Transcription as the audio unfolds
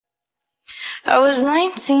I was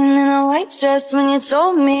 19 in a white dress when you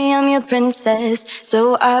told me I'm your princess.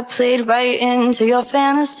 So I played right into your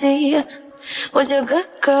fantasy. Was your good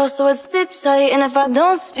girl, so I'd sit tight. And if I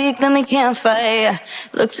don't speak, then we can't fight.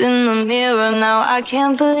 Looked in the mirror, now I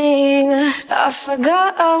can't believe I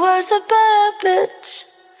forgot I was a bad bitch.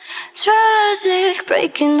 Tragic,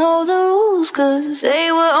 breaking all the rules, 'cause they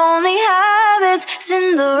were only habits.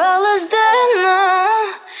 Cinderella's dead now.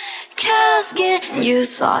 Casket, you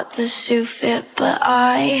thought the shoe fit, but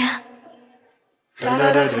I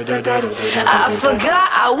forgot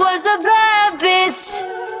I was a bad bitch.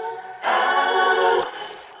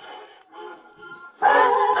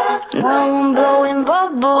 Now I'm blowing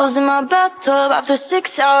bubbles in my bathtub after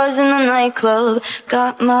 6 hours in the nightclub.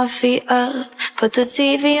 Got my feet up, put the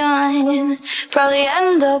TV on. Probably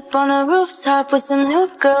end up on a rooftop with some new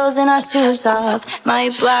girls and our shoes off.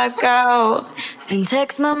 Might black out and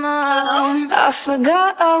text my mom. I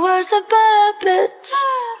forgot I was a bad bitch.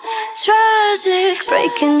 Tragic,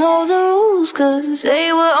 breaking all the rules, 'cause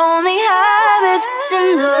they were only habits.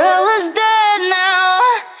 Cinderella's dead now.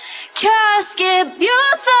 Casket, you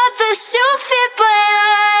thought the shoe fit,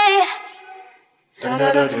 but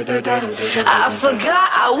I forgot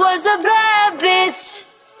I was a bad bitch.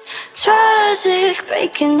 Tragic,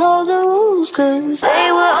 breaking all the rules, 'cause they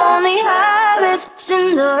were only habits.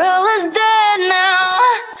 Cinderella's dead now.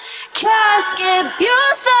 Casket, you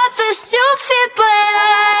thought the shoe fit, but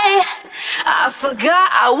I forgot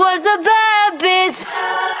I was a bad bitch.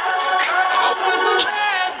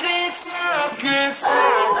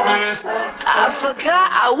 I forgot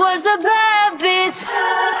I was a bad bitch. I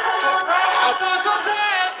was a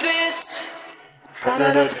bad bitch.